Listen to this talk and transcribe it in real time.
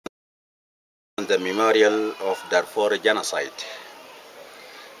The memorial of Darfur genocide,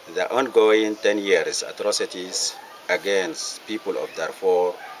 the ongoing 10 years atrocities against people of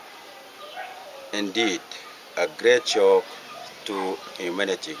Darfur, indeed a great shock to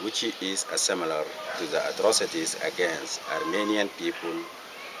humanity, which is similar to the atrocities against Armenian people,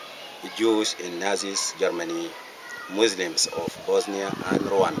 Jews in Nazi Germany, Muslims of Bosnia and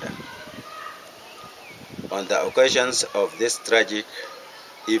Rwanda. On the occasions of these tragic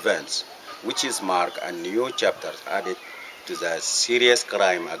events, which is mark a new chapter added to the serious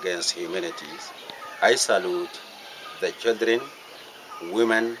crime against humanity, I salute the children,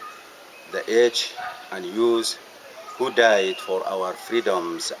 women, the aged and youth who died for our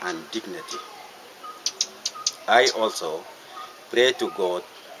freedoms and dignity. I also pray to God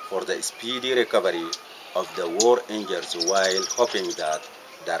for the speedy recovery of the war injured while hoping that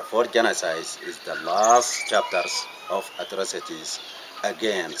Darfur genocide is the last chapters of atrocities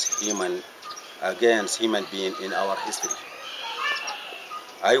against human beings in our history.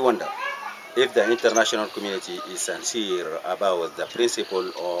 I wonder if the international community is sincere about the principle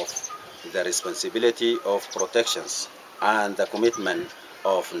of the responsibility of protections and the commitment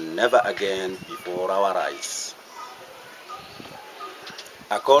of never again before our eyes.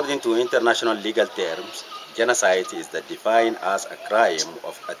 According to international legal terms, genocide is defined as a crime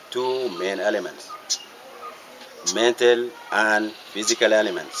of two main elements, mental and physical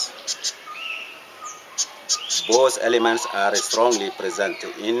elements. Both elements are strongly present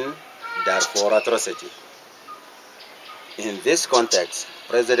in Darfur atrocity. In this context,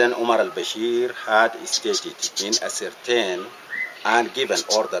 President Omar al-Bashir had stated in a certain and given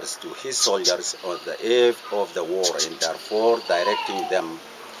orders to his soldiers on the eve of the war in Darfur, directing them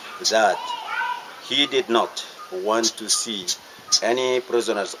that he did not want to see any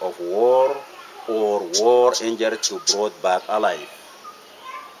prisoners of war or war injured to brought back alive,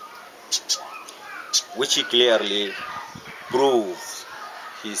 which clearly proves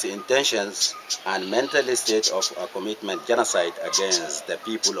his intentions and mental state of a commitment genocide against the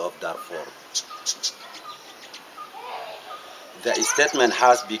people of Darfur. The statement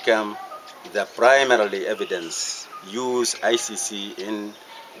has become the primary evidence used ICC in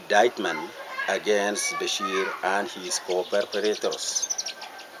indictment against Bashir and his co-perpetrators.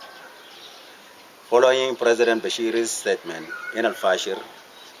 Following President Bashir's statement in Al-Fashir,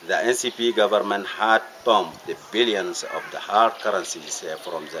 the NCP government had pumped the billions of the hard currencies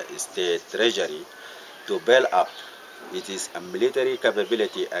from the state treasury to build up its military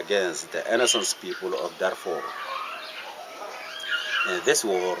capability against the innocent people of Darfur. In this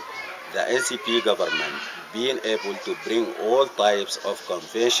war, the NCP government being able to bring all types of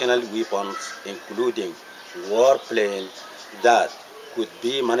conventional weapons, including warplanes that could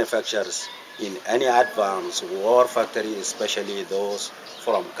be manufactured in any advanced war factory, especially those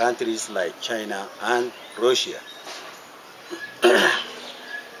from countries like China and Russia.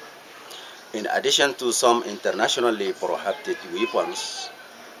 In addition to some internationally prohibited weapons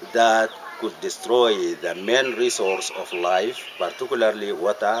that could destroy the main resource of life, particularly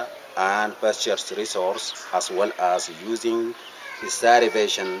water and pasture resource, as well as using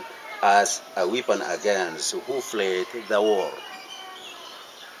starvation as a weapon against who fled the war.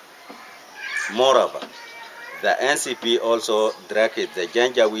 Moreover, the NCP also dragged the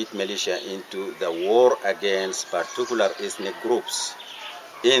Janjaweed militia into the war against particular ethnic groups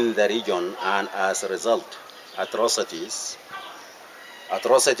in the region, and as a result, atrocities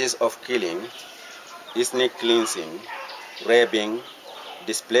of killing, ethnic cleansing, raping,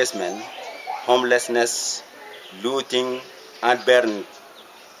 displacement, homelessness, looting, and burning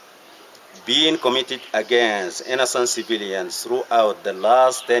being committed against innocent civilians throughout the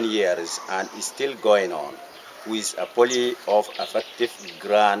last 10 years and is still going on, with a policy of effective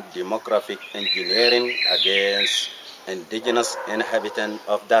grand demographic engineering against indigenous inhabitants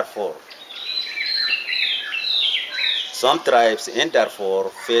of Darfur. Some tribes in Darfur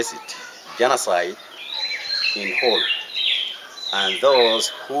faced genocide in whole, and those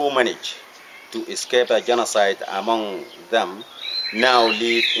who managed to escape a genocide among them now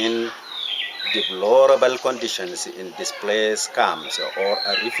live in deplorable conditions in displaced camps or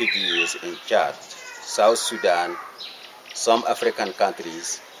are refugees in Chad, South Sudan, some African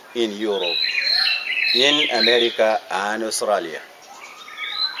countries, in Europe, in America and Australia.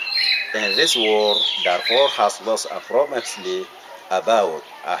 In this war, Darfur has lost approximately about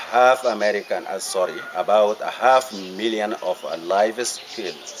a half million of lives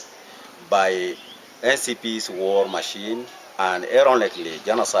killed by NCP's war machine and ironically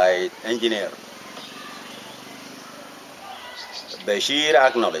genocide engineer. Bashir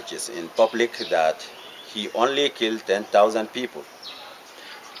acknowledges in public that he only killed 10,000 people,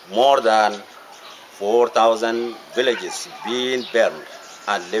 more than 4,000 villages being burned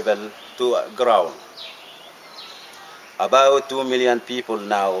and leveled to ground. About 2 million people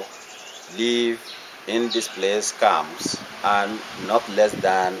now live in displaced camps and not less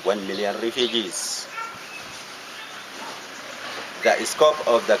than 1 million refugees. The scope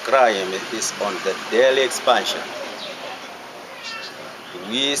of the crime is on the daily expansion,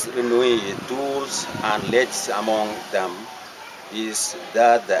 with renewed tools and latest among them is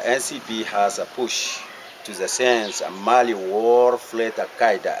that the NCP has a push to the sense Mali war fled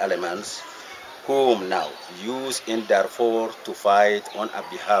Al-Qaeda elements whom now use in Darfur to fight on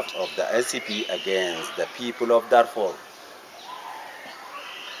behalf of the NCP against the people of Darfur,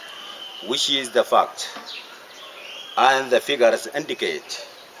 which is the fact, and the figures indicate.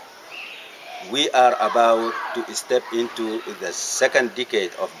 We are about to step into the second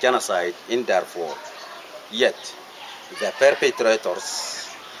decade of genocide in Darfur, yet the perpetrators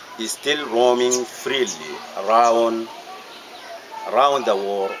is still roaming freely around the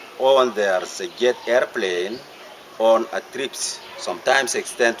world on their jet airplane on a trips sometimes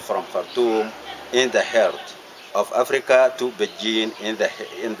extend from Khartoum in the heart of Africa to Beijing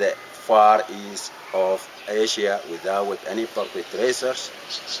in the far east of Asia without any perpetrators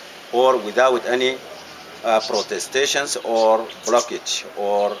or without any protestations or blockage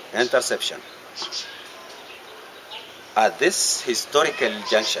or interception. At this historical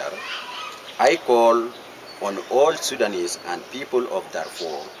juncture, I call on all Sudanese and people of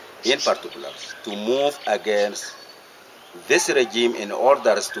Darfur in particular to move against this regime in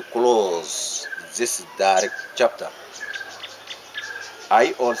order to close this dark chapter.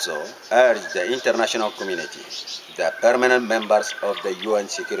 I also urge the international community, the permanent members of the UN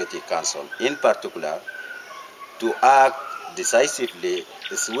Security Council in particular, to act decisively,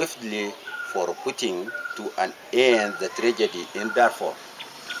 swiftly for putting to an end the tragedy in Darfur.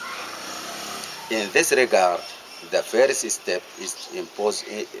 In this regard, the first step is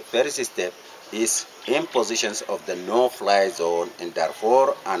impositions of the no-fly zone in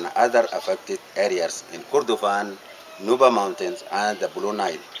Darfur and other affected areas in Kordofan, Nuba Mountains, and the Blue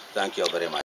Nile. Thank you very much.